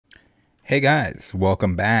Hey guys,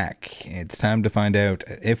 welcome back. It's time to find out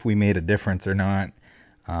if we made a difference or not.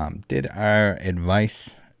 Did our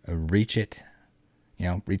advice reach it?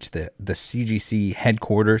 Reach the CGC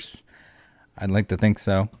headquarters? I'd like to think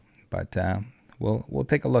so, but we'll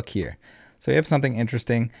take a look here. So we have something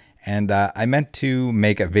interesting, and I meant to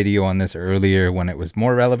make a video on this earlier when it was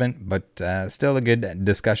more relevant, but still a good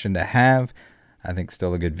discussion to have. I think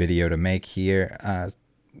still a good video to make here.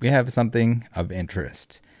 We have something of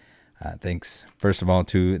interest. Thanks, first of all,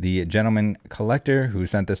 to the gentleman collector who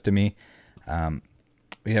sent this to me.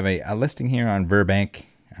 We have a listing here on Verbank.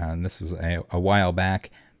 This was a while back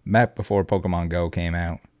before Pokemon Go came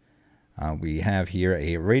out. We have here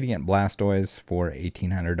a Radiant Blastoise for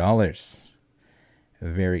 $1,800.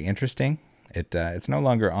 Very interesting. It's no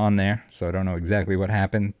longer on there, so I don't know exactly what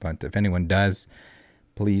happened, but if anyone does,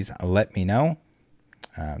 please let me know.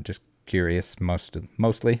 Just curious,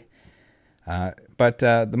 mostly. But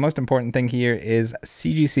the most important thing here is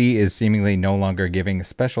CGC is seemingly no longer giving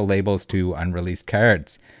special labels to unreleased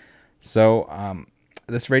cards. So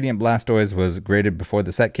this Radiant Blastoise was graded before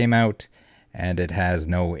the set came out, and it has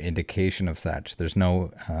no indication of such. There's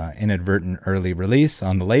no inadvertent early release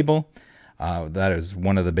on the label. That is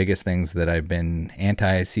one of the biggest things that I've been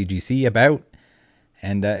anti-CGC about,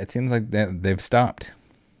 and it seems like they've stopped.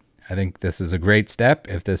 I think this is a great step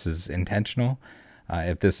if this is intentional.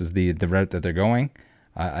 If this is the route that they're going.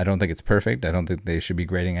 I don't think it's perfect. I don't think they should be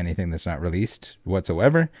grading anything that's not released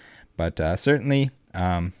whatsoever. But certainly,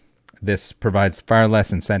 this provides far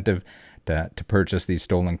less incentive to purchase these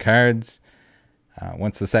stolen cards.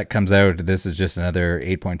 Once the set comes out, this is just another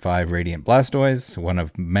 8.5 Radiant Blastoise, one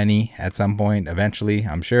of many at some point, eventually,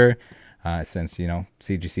 I'm sure, since,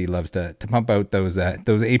 CGC loves to pump out those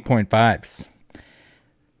 8.5s.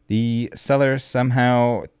 The seller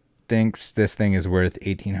somehow thinks this thing is worth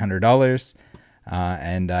 $1,800,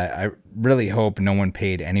 and I really hope no one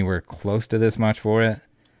paid anywhere close to this much for it.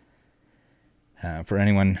 For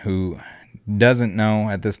anyone who doesn't know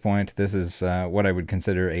at this point, this is what I would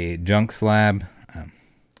consider a junk slab.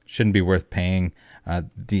 Shouldn't be worth paying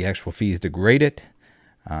the actual fees to grade it.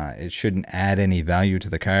 It shouldn't add any value to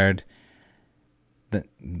the card.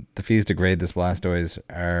 The fees to grade this Blastoise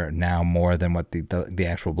are now more than what the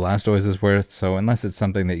actual Blastoise is worth. So unless it's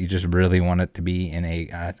something that you just really want it to be in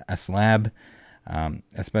a slab,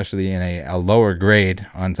 especially in a lower grade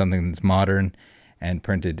on something that's modern and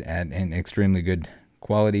printed at an extremely good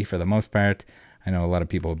quality for the most part. I know a lot of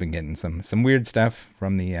people have been getting some weird stuff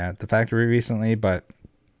from the factory recently, but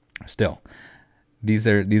still, these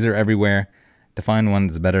are everywhere. To find one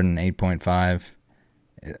that's better than 8.5,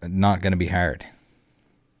 not going to be hard.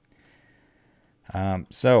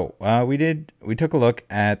 We took a look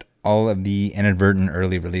at all of the inadvertent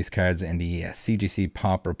early release cards in the CGC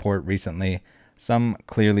Pop report recently. Some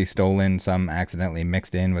clearly stolen, some accidentally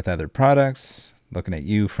mixed in with other products. Looking at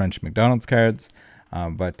you, French McDonald's cards.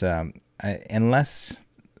 But unless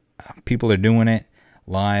people are doing it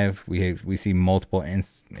live, we see multiple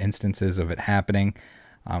instances of it happening.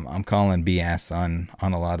 I'm calling BS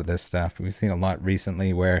on a lot of this stuff. We've seen a lot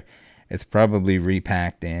recently where it's probably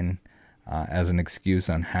repacked in as an excuse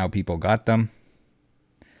on how people got them.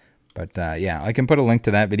 But yeah, I can put a link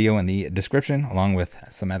to that video in the description, along with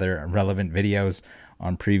some other relevant videos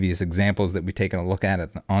on previous examples that we've taken a look at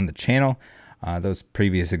on the channel. Those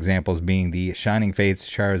previous examples being the Shining Fates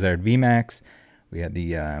Charizard VMAX. We had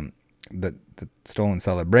the Stolen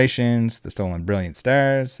Celebrations, the Stolen Brilliant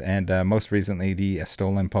Stars, and most recently the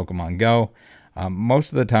Stolen Pokemon Go.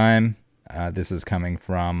 Most of the time, this is coming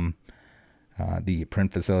from the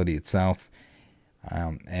print facility itself.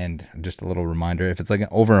 And just a little reminder, if it's like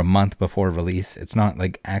over a month before release, it's not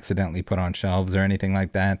like accidentally put on shelves or anything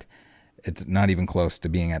like that. It's not even close to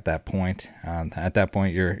being at that point. At that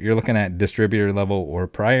point, you're looking at distributor level or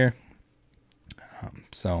prior.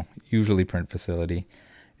 So usually print facility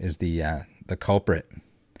is the culprit.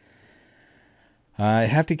 I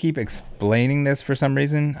have to keep explaining this for some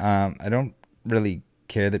reason. I don't really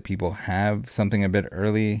care that people have something a bit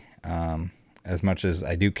early, as much as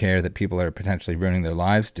I do care that people are potentially ruining their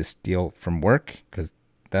lives to steal from work, because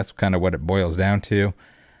that's kind of what it boils down to.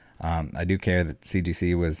 I do care that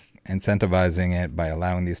CGC was incentivizing it by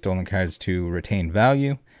allowing these stolen cards to retain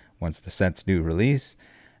value once the sets do release.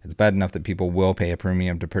 It's bad enough that people will pay a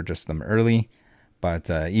premium to purchase them early,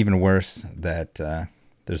 but even worse that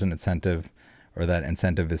there's an incentive, or that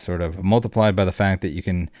incentive is sort of multiplied by the fact that you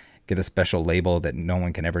can get a special label that no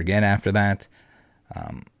one can ever get after that.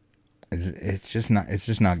 It's just not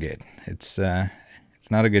good. It's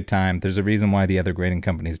not a good time. There's a reason why the other grading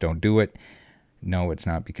companies don't do it. No, it's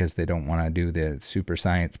not because they don't want to do the Super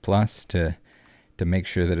Science Plus to to make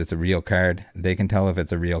sure that it's a real card. They can tell if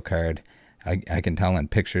it's a real card. I can tell in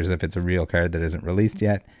pictures if it's a real card that isn't released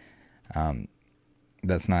yet.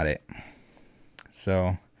 That's not it.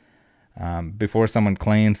 So before someone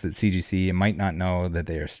claims that CGC might not know that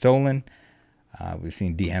they are stolen, we've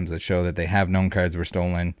seen DMs that show that they have known cards were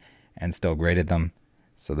stolen and still graded them.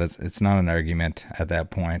 So it's not an argument at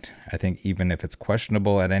that point. I think even if it's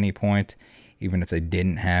questionable at any point, even if they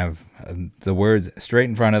didn't have the words straight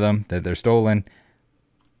in front of them that they're stolen,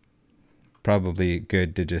 probably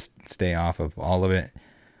good to just stay off of all of it.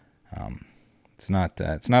 It's not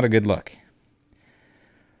a good look.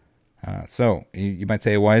 So you might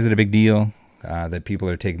say, why is it a big deal that people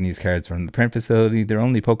are taking these cards from the print facility? They're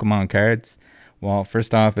only Pokemon cards. Well,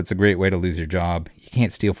 first off, it's a great way to lose your job. You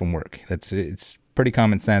can't steal from work. It's pretty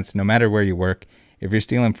common sense. No matter where you work, if you're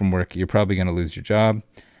stealing from work, you're probably going to lose your job.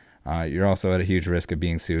 You're also at a huge risk of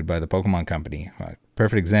being sued by the Pokemon Company.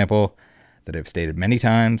 Perfect example that I've stated many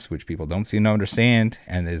times, which people don't seem to understand,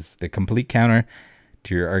 and is the complete counter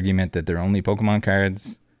to your argument that they're only Pokemon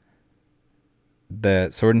cards. The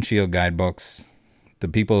Sword and Shield guidebooks, the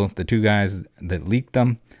two guys that leaked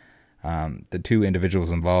them, the two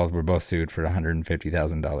individuals involved were both sued for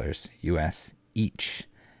 $150,000 US each.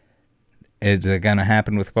 Is it going to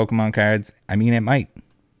happen with Pokemon cards? I mean, it might.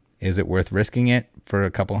 Is it worth risking it for a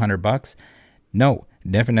couple $100? No,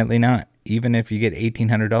 definitely not. Even if you get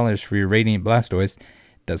 $1,800 for your Radiant Blastoise,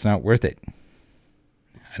 that's not worth it.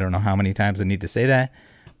 I don't know how many times I need to say that,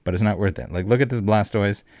 but it's not worth it. Like, look at this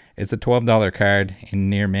Blastoise. It's a $12 card in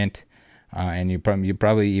near mint, and you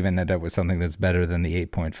probably even end up with something that's better than the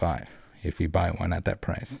 8.5 if you buy one at that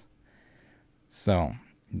price. So,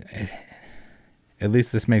 at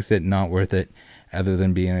least this makes it not worth it, other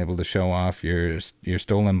than being able to show off your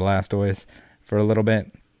stolen Blastoise for a little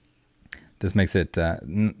bit. This makes it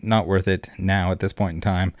not worth it now at this point in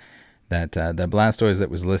time. That the Blastoise that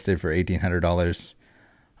was listed for $1,800,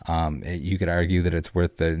 you could argue that it's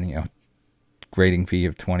worth the grading fee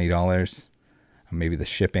of $20, maybe the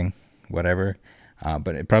shipping, whatever.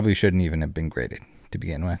 But it probably shouldn't even have been graded to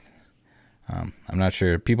begin with. I'm not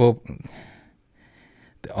sure. People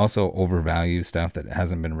also overvalue stuff that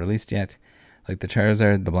hasn't been released yet, like the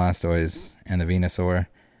Charizard, the Blastoise, and the Venusaur.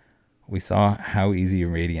 We saw how easy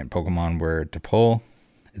Radiant Pokemon were to pull.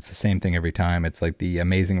 It's the same thing every time. It's like the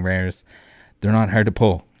amazing rares. They're not hard to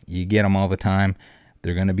pull. You get them all the time.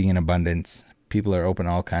 They're going to be in abundance. People are open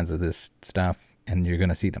all kinds of this stuff, and you're going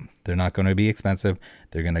to see them. They're not going to be expensive.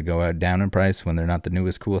 They're going to go out down in price when they're not the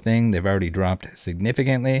newest cool thing. They've already dropped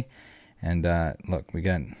significantly. And look, we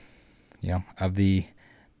got, of the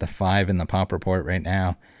 5 in the pop report right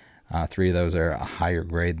now, 3 of those are a higher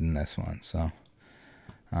grade than this one. So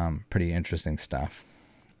pretty interesting stuff.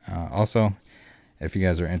 Also, if you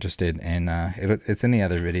guys are interested in, it's in the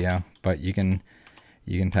other video, but you can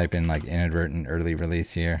type in like Inadvertent Early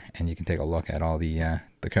Release here, and you can take a look at all the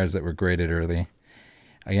cards that were graded early.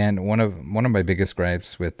 Again, one of my biggest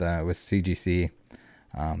gripes with CGC,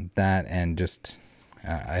 that and just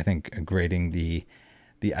I think grading the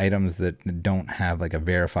items that don't have like a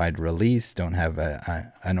verified release, don't have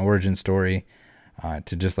an origin story,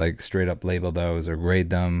 to just like straight up label those or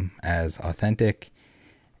grade them as authentic.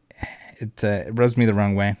 It rubs me the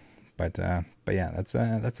wrong way, but yeah,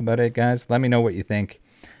 that's about it, guys. Let me know what you think.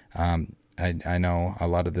 I know a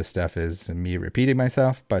lot of this stuff is me repeating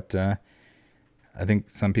myself, but I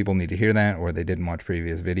think some people need to hear that, or they didn't watch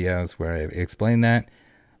previous videos where I explained that.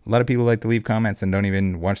 A lot of people like to leave comments and don't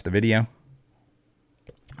even watch the video.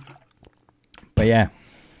 But yeah,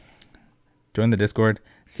 join the Discord.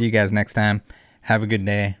 See you guys next time. Have a good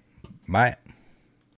day. Bye.